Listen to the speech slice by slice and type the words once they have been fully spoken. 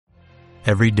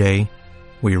Every day,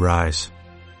 we rise,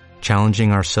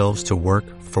 challenging ourselves to work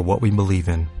for what we believe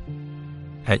in.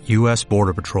 At U.S.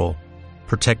 Border Patrol,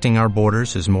 protecting our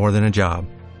borders is more than a job.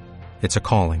 It's a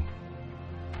calling.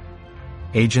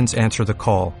 Agents answer the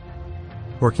call,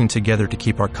 working together to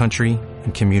keep our country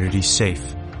and communities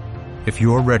safe. If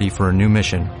you're ready for a new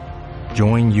mission,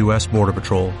 join U.S. Border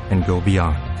Patrol and go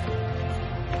beyond.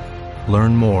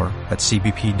 Learn more at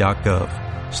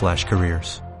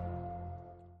cbp.gov/careers.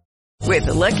 With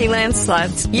the Lucky Land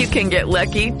Slots, you can get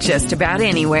lucky just about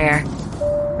anywhere.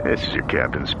 This is your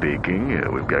captain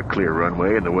speaking. We've got clear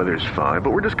runway and the weather's fine,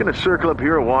 but we're just going to circle up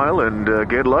here a while and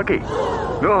get lucky.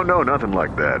 No, nothing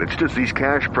like that. It's just these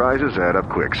cash prizes add up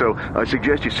quick. So I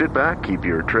suggest you sit back, keep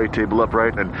your tray table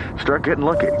upright, and start getting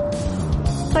lucky.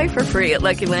 Play for free at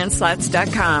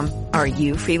LuckyLandSlots.com. Are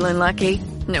you feeling lucky?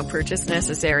 No purchase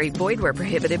necessary. Void where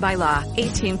prohibited by law.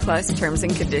 18+ terms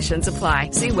and conditions apply.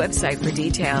 See website for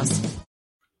details.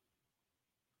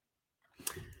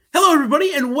 Hello,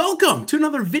 everybody, and welcome to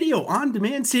another video on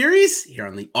demand series here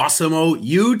on the Awesemo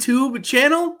YouTube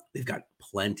channel. We've got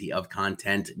plenty of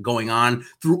content going on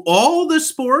through all the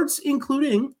sports,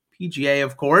 including PGA,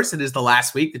 of course. It is the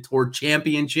last week, the Tour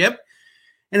Championship.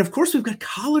 And, of course, we've got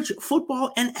college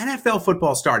football and NFL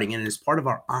football starting. And as part of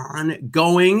our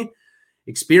ongoing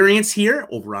experience here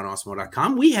over on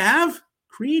Awesemo.com, we have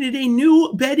created a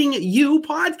new Betting You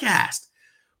podcast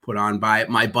put on by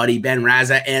my buddy Ben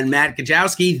Raza and Matt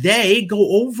Kajowski. They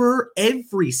go over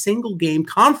every single game,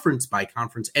 conference by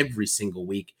conference, every single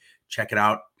week. Check it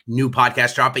out. New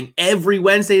podcast dropping every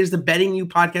Wednesday is the Betting You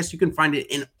podcast. You can find it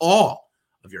in all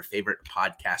of your favorite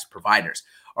podcast providers.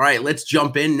 All right, let's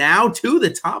jump in now to the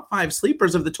top 5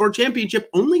 sleepers of the Tour Championship.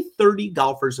 Only 30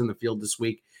 golfers in the field this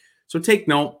week. So take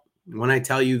note when I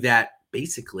tell you that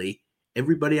basically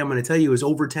everybody I'm going to tell you is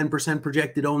over 10%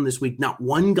 projected owned this week. Not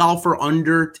one golfer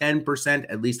under 10%,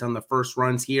 at least on the first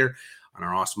runs here on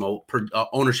our Awesemo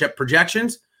ownership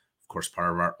projections. Of course,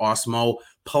 part of our Awesemo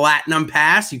Platinum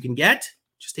Pass you can get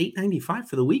just $8.95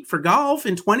 for the week for golf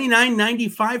and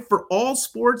 $29.95 for all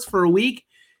sports for a week.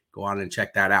 Go on and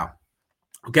check that out.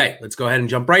 Okay, let's go ahead and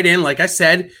jump right in. Like I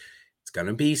said, it's going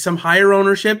to be some higher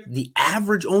ownership. The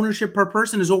average ownership per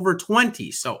person is over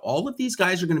 20. So all of these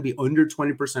guys are going to be under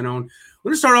 20% owned. We're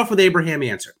going to start off with Abraham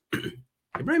Ancer.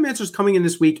 Abraham Ancer is coming in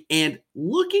this week and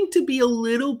looking to be a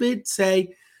little bit,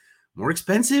 say, more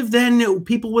expensive than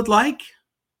people would like.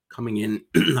 Coming in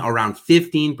around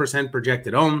 15%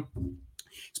 projected owned.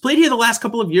 He's played here the last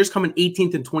couple of years, coming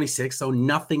 18th and 26th, so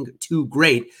nothing too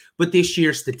great. But this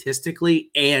year, statistically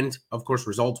and, of course,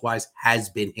 results-wise, has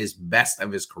been his best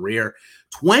of his career.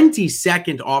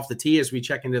 22nd off the tee as we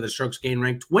check into the strokes gain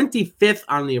rank, 25th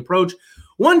on the approach,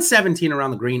 117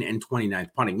 around the green, and 29th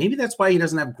putting. Maybe that's why he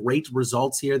doesn't have great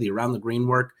results here, the around the green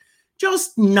work.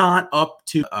 Just not up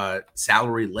to a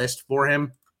salary list for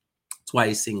him. That's why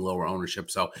he's seeing lower ownership,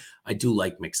 so I do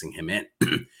like mixing him in.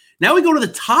 Now we go to the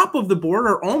top of the board,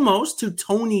 or almost, to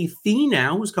Tony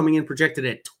Finau, who's coming in projected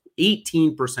at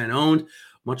 18% owned,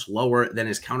 much lower than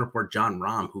his counterpart, Jon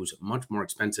Rahm, who's much more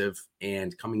expensive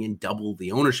and coming in double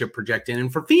the ownership projected.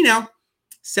 And for Finau,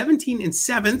 17 and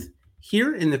 7th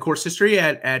here in the course history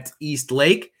at East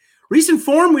Lake. Recent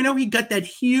form, we know he got that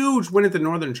huge win at the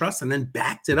Northern Trust and then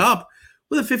backed it up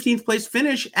with a 15th place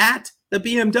finish at the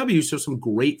BMW. So some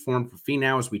great form for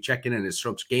Finau as we check in his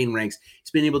strokes gain ranks.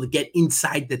 He's been able to get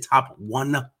inside the top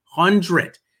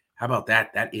 100. How about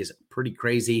that? That is pretty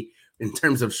crazy in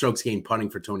terms of strokes gain putting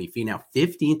for Tony Finau.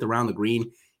 15th around the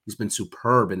green. He's been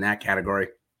superb in that category.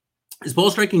 His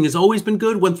ball striking has always been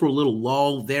good. Went through a little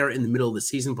lull there in the middle of the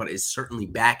season, but is certainly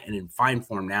back and in fine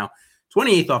form now.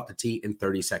 28th off the tee and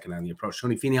 32nd on the approach.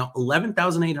 Tony Finau,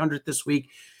 11,800 this week.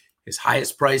 His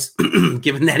highest price,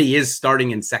 given that he is starting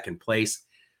in second place.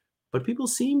 But people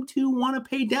seem to want to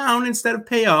pay down instead of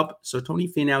pay up. So Tony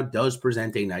Finau does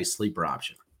present a nice sleeper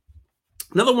option.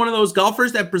 Another one of those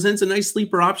golfers that presents a nice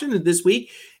sleeper option this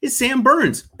week is Sam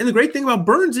Burns. And the great thing about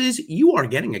Burns is you are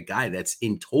getting a guy that's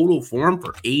in total form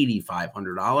for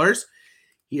 $8,500.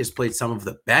 He has played some of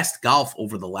the best golf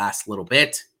over the last little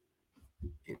bit.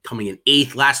 Coming in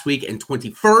 8th last week and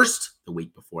 21st the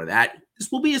week before that.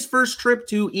 This will be his first trip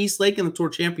to East Lake in the Tour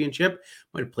Championship.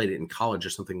 Might have played it in college or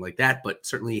something like that, but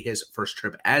certainly his first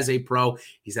trip as a pro.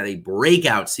 He's had a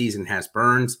breakout season, has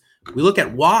Burns. We look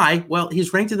at why. Well,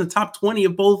 he's ranked in the top 20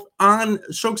 of both on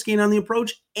strokes gain on the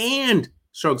approach and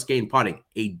strokes gain putting.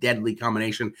 A deadly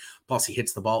combination. Plus, he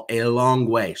hits the ball a long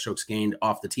way. Strokes gained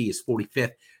off the tee is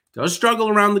 45th. Does struggle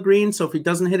around the green, so if he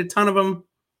doesn't hit a ton of them,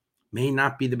 may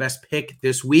not be the best pick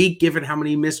this week, given how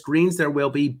many missed greens there will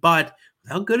be. But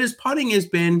how good his putting has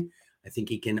been, I think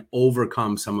he can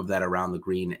overcome some of that around the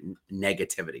green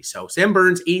negativity. So Sam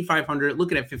Burns, 8,500,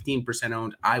 looking at 15%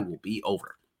 owned. I will be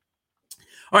over.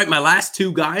 All right, my last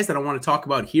two guys that I want to talk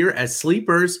about here as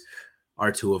sleepers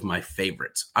are two of my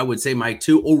favorites. I would say my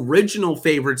two original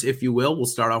favorites, if you will. We'll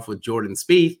start off with Jordan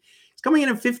Spieth. He's coming in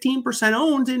at 15%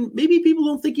 owned, and maybe people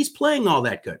don't think he's playing all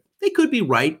that good. They could be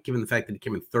right, given the fact that he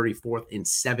came in 34th and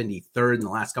 73rd in the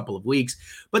last couple of weeks,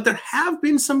 but there have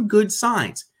been some good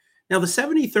signs. Now, the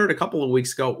 73rd a couple of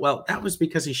weeks ago, well, that was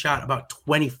because he shot about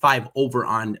 25 over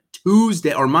on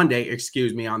Monday,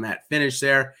 on that finish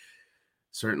there.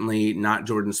 Certainly not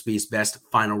Jordan Spieth's best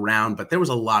final round, but there was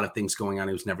a lot of things going on.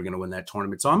 He was never going to win that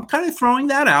tournament. So I'm kind of throwing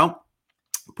that out,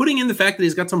 putting in the fact that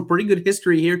he's got some pretty good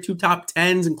history here, 2 top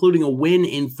 10s, including a win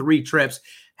in 3 trips.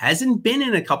 Hasn't been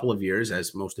in a couple of years,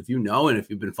 as most of you know, and if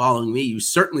you've been following me, you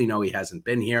certainly know he hasn't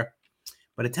been here.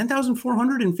 But at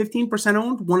 10,400 and 15%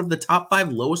 owned, one of the top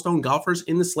 5 lowest owned golfers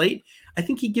in the slate, I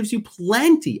think he gives you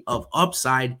plenty of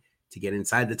upside to get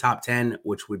inside the top 10,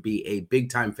 which would be a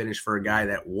big-time finish for a guy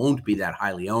that won't be that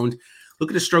highly owned. Look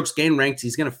at his strokes gained ranked.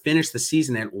 He's going to finish the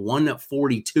season at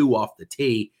 142 off the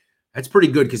tee. That's pretty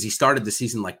good because he started the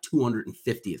season like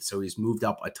 250th, so he's moved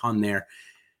up a ton there.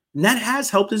 And that has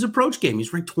helped his approach game.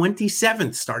 He's ranked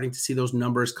 27th, starting to see those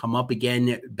numbers come up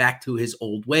again, back to his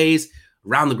old ways.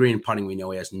 Around the green putting, we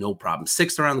know he has no problem.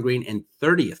 6th around the green and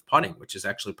 30th putting, which is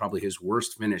actually probably his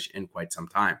worst finish in quite some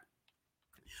time.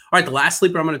 All right, the last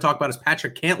sleeper I'm going to talk about is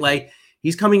Patrick Cantlay.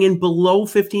 He's coming in below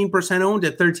 15% owned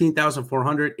at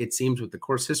 13,400. It seems with the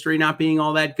course history not being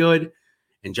all that good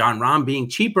and Jon Rahm being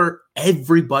cheaper,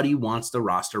 everybody wants to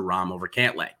roster Rahm over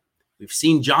Cantlay. We've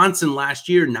seen Johnson last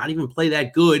year not even play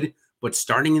that good, but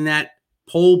starting in that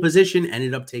pole position,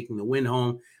 ended up taking the win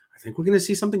home. I think we're going to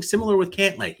see something similar with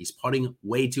Cantlay. He's putting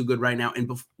way too good right now. And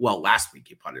last week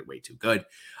he putted way too good.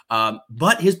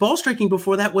 But his ball striking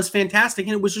before that was fantastic,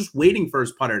 and it was just waiting for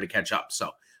his putter to catch up. So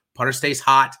putter stays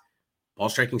hot, ball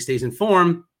striking stays in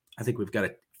form. I think we've got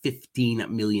a $15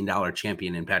 million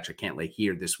champion in Patrick Cantlay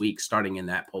here this week, starting in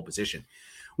that pole position.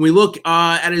 When we look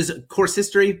at his course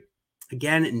history,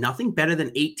 again, nothing better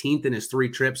than 18th in his 3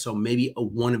 trips, so maybe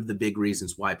one of the big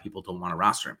reasons why people don't want to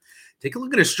roster him. Take a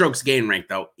look at his strokes gain rank,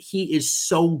 though. He is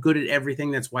so good at everything.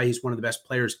 That's why he's one of the best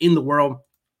players in the world.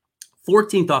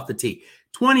 14th off the tee,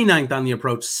 29th on the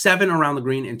approach, 7 around the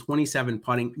green, and 27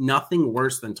 putting. Nothing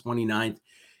worse than 29th.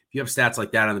 If you have stats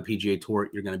like that on the PGA Tour,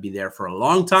 you're going to be there for a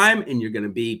long time, and you're going to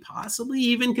be possibly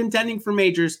even contending for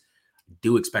majors. I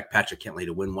do expect Patrick Cantlay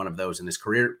to win one of those in his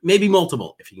career, maybe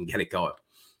multiple if he can get it going.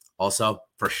 Also,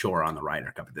 for sure on the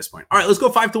Ryder Cup at this point. All right, let's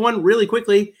go 5-1 really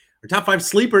quickly. Our top 5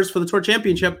 sleepers for the Tour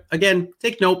Championship. Again,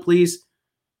 take note, please.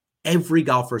 Every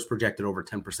golfer is projected over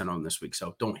 10% owned this week,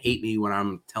 so don't hate me when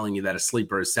I'm telling you that a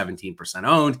sleeper is 17%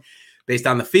 owned. Based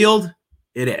on the field,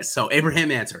 it is. So Abraham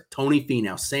Ancer, Tony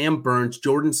Finau, Sam Burns,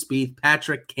 Jordan Spieth,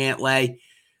 Patrick Cantlay.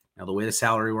 Now, the way the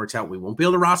salary works out, we won't be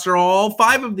able to roster all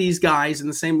 5 of these guys in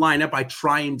the same lineup. I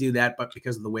try and do that, but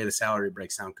because of the way the salary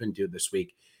breaks down, couldn't do it this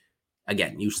week.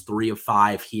 Again, use 3 of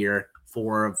 5 here,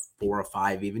 4 of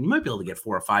 5 even. You might be able to get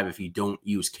 4 or 5 if you don't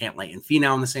use Cantlay and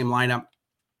Finau in the same lineup.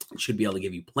 It should be able to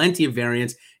give you plenty of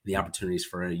variance and the opportunities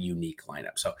for a unique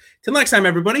lineup. So till next time,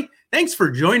 everybody, thanks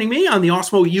for joining me on the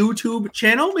Awesemo YouTube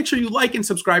channel. Make sure you like and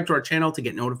subscribe to our channel to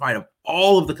get notified of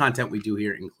all of the content we do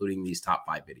here, including these top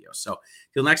 5 videos. So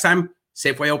till next time,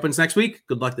 Safeway opens next week.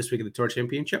 Good luck this week at the Tour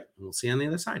Championship, and we'll see you on the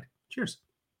other side. Cheers.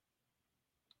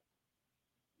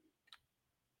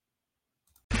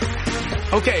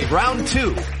 Okay, round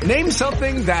 2. Name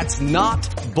something that's not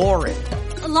boring.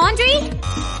 A laundry?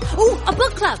 Ooh, a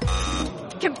book club.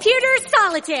 Computer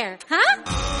solitaire, huh?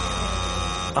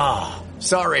 Ah, oh,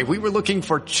 sorry, we were looking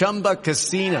for Chumba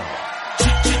Casino.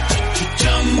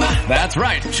 That's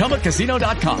right,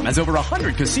 ChumbaCasino.com has over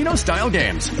 100 casino-style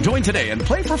games. Join today and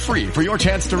play for free for your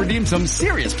chance to redeem some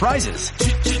serious prizes.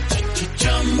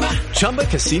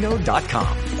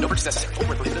 ChumbaCasino.com. No purchase necessary. Void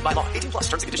where prohibited by law. 18+.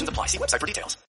 Terms and conditions apply. See website for details.